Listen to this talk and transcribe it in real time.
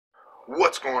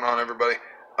What's going on, everybody?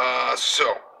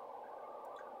 So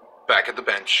back at the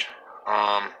bench.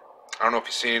 I don't know if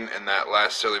you've seen in that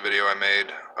last silly video I made,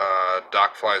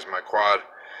 dock flies my quad.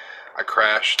 I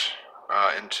crashed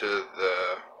into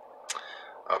the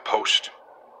post,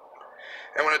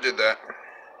 and when I did that,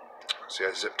 see,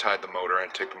 I zip tied the motor. I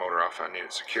take the motor off. I need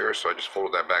it secure, so I just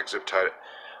folded that back, zip tied it,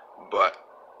 but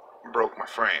broke my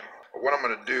frame. But what I'm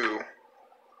gonna do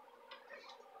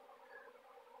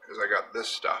is I got this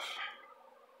stuff.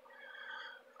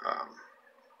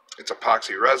 It's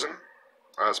epoxy resin.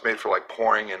 It's made for like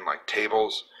pouring in like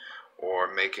tables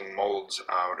or making molds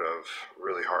out of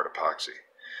really hard epoxy.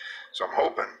 So I'm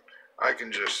hoping I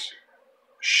can just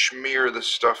smear this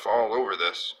stuff all over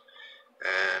this,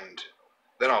 and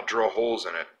then I'll drill holes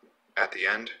in it at the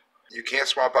end. You can't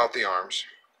swap out the arms.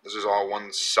 This is all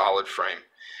one solid frame,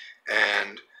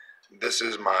 and this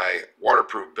is my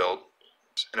waterproof build.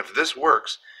 And if this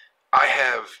works, I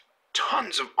have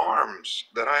tons of arms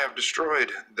that I have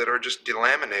destroyed that are just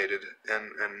delaminated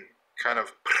and kind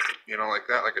of, you know, like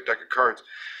that, like a deck of cards.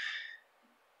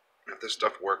 If this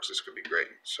stuff works, this could be great.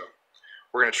 So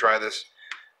we're going to try this.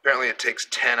 Apparently it takes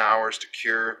 10 hours to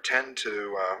cure, 10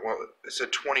 to, well, it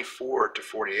said 24 to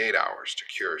 48 hours to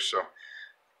cure. So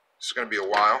it's going to be a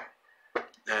while,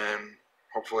 and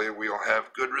hopefully we'll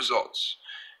have good results.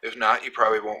 If not, you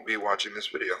probably won't be watching this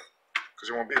video, because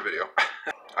there won't be a video.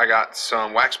 I got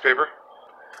some wax paper.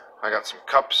 I got some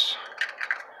cups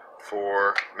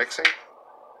for mixing.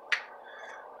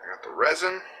 I got the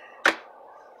resin.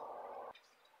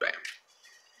 Bam.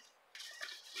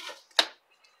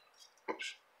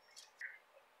 Oops.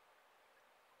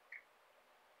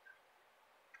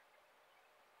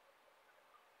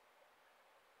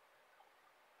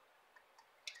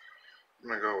 I'm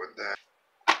gonna go with that.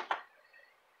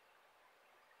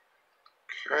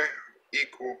 Okay,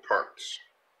 equal parts.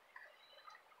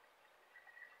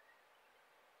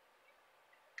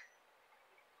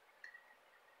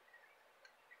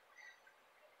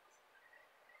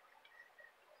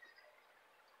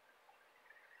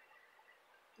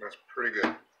 That's pretty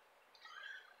good.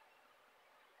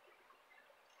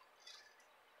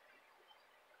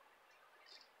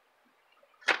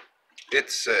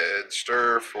 It said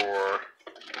stir for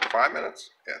 5 minutes?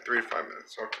 Yeah, 3 to 5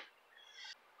 minutes. Okay.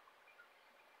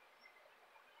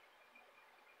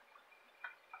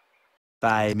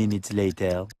 Five minutes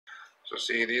later. So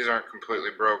see, these aren't completely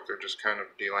broke. They're just kind of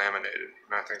delaminated.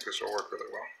 And I think this will work really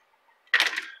well.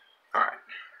 Alright.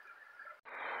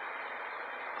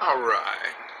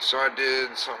 Alright. So I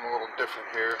did something a little different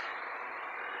here.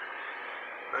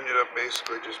 I ended up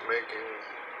basically just making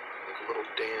like a little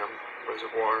dam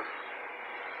reservoir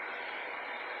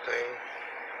thing.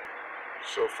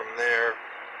 So from there,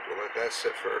 we'll let that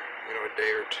sit for, you know, a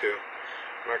day or two.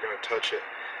 I'm not going to touch it,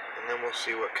 and then we'll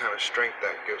see what kind of strength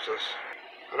that gives us.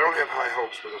 I don't have high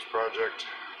hopes for this project,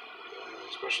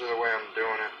 especially the way I'm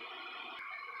doing it.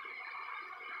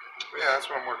 But yeah,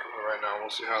 that's what I'm working with right now. We'll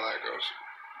see how that goes.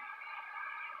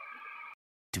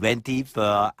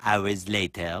 24 hours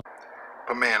later.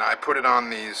 But man, I put it on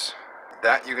these,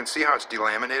 that you can see how it's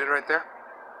delaminated right there,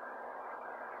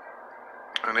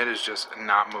 and it is just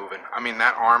not moving. I mean,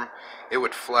 that arm, it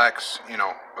would flex, you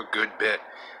know, a good bit,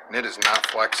 and it is not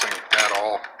flexing at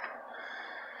all.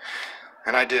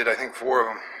 And I did, I think, 4 of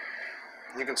them.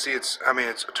 You can see it's, I mean,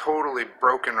 it's totally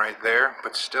broken right there,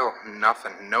 but still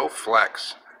nothing, no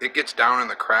flex. It gets down in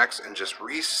the cracks and just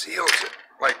reseals it.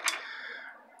 Like,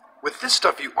 with this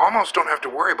stuff, you almost don't have to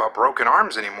worry about broken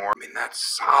arms anymore. I mean,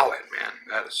 that's solid, man.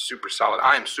 That is super solid.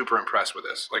 I am super impressed with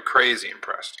this, like crazy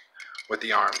impressed with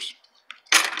the arms.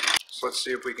 So let's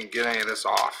see if we can get any of this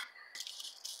off.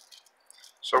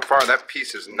 So far, that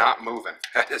piece is not moving.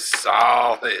 That is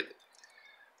solid.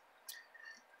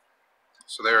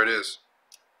 So there it is.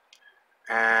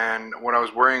 And what I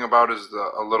was worrying about is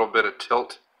a little bit of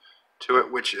tilt to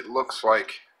it, which it looks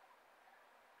like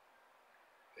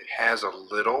it has a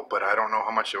little, but I don't know how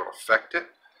much it will affect it.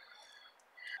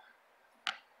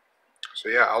 So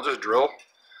yeah, I'll just drill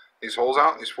these holes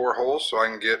out, these 4 holes, so I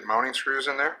can get mounting screws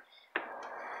in there.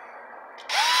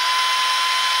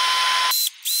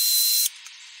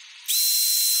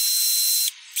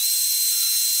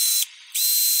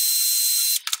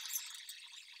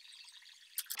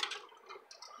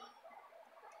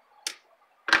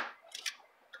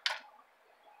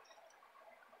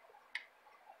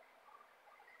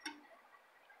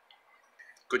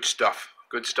 Good stuff.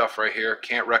 Good stuff right here.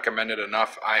 Can't recommend it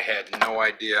enough. I had no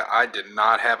idea. I did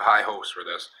not have high hopes for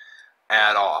this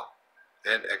at all.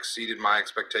 It exceeded my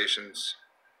expectations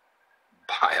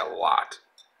by a lot.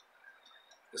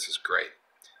 This is great.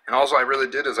 And all I really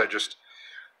did is I just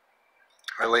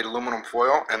I laid aluminum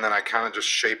foil and then I kind of just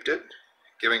shaped it,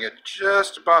 giving it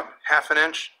just about ½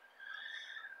 inch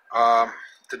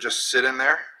to just sit in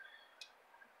there.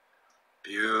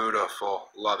 Beautiful.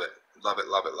 Love it. Love it,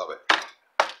 love it, love it.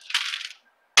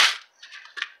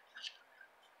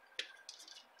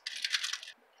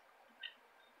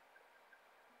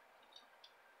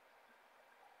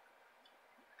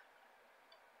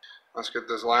 Let's get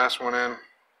this last one in.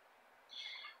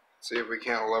 See if we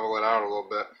can't level it out a little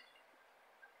bit.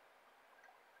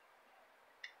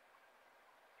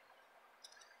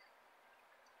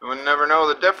 You would never know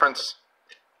the difference.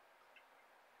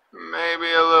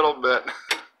 Maybe a little bit.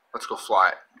 Let's go fly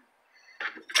it.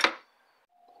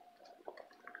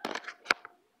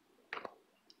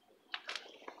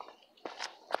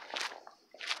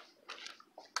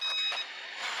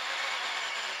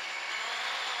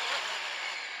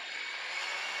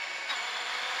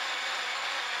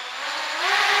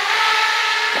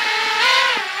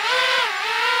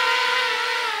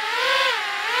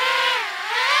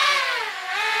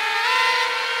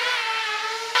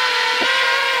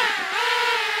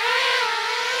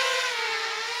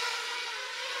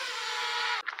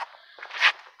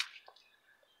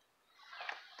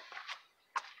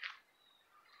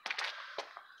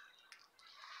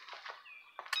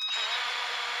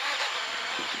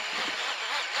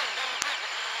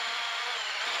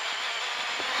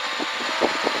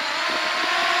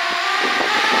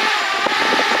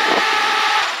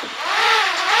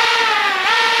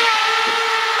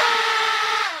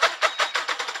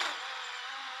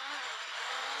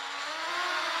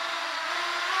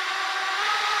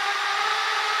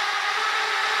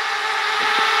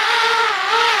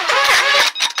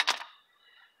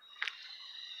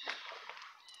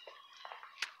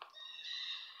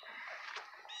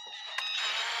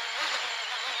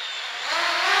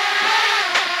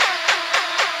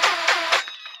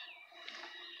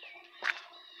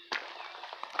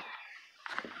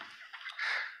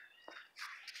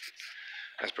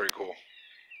 That's pretty cool.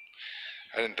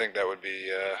 I didn't think that would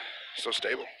be so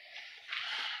stable.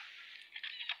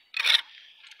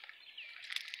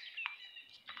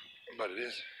 But it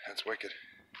is. That's wicked.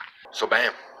 So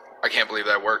bam. I can't believe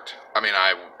that worked. I mean,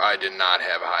 I did not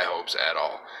have high hopes at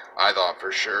all. I thought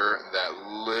for sure that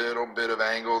little bit of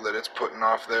angle that it's putting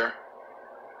off there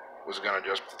was going to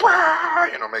just,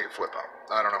 you know, make it flip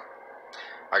out. I don't know.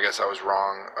 I guess I was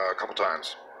wrong a couple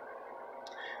times.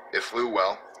 It flew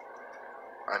well.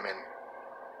 I mean,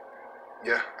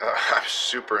 yeah, I'm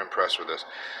super impressed with this.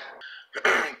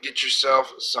 Get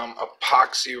yourself some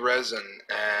epoxy resin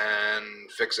and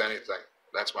fix anything.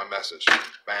 That's my message.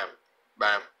 Bam,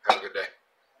 bam. Have a good day.